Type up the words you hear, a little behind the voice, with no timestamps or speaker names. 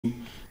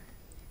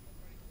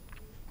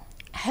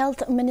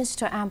Health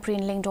Minister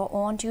Ambreen Lyngdoh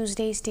on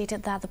Tuesday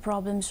stated that the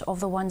problems of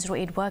the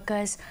 108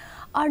 workers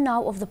are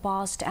now of the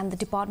past and the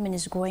department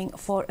is going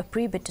for a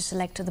pre-bid to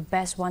select the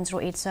best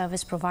 108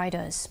 service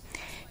providers.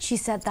 She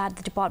said that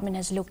the department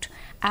has looked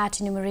at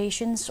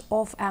enumerations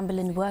of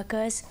ambulant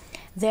workers,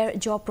 their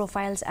job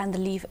profiles and the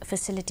leave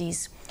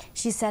facilities.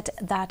 She said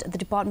that the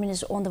department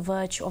is on the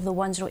verge of the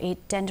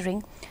 108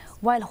 tendering,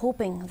 while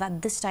hoping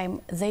that this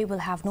time they will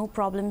have no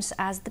problems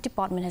as the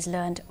department has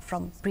learned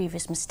from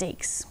previous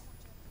mistakes.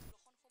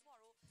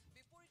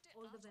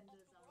 All the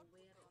vendors are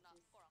aware of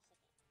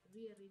this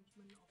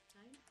rearrangement of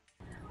time.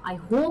 I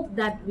hope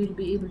that we'll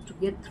be able to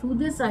get through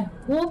this. I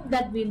hope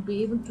that we'll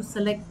be able to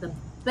select the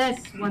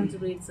best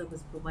 108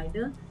 service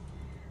provider.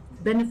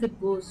 Benefit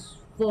goes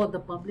for the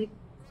public.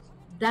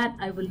 That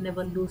I will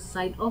never lose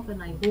sight of,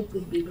 and I hope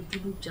we'll be able to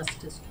do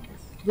justice to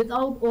this.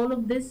 Without all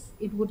of this,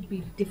 it would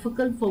be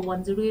difficult for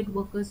 108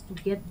 workers to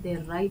get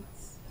their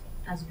rights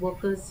as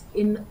workers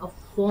in a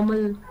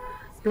formal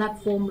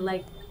platform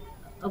like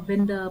a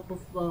vendor,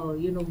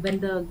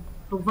 vendor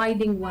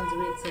providing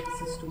 108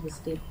 services to the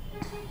state.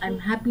 I'm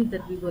happy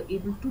that we were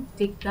able to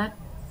take that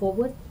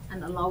forward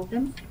and allow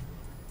them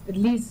at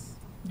least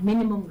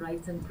minimum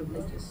rights and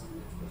privileges.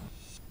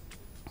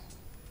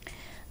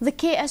 The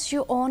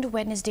KSU on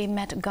Wednesday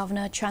met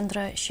Governor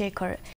Chandra Shekhar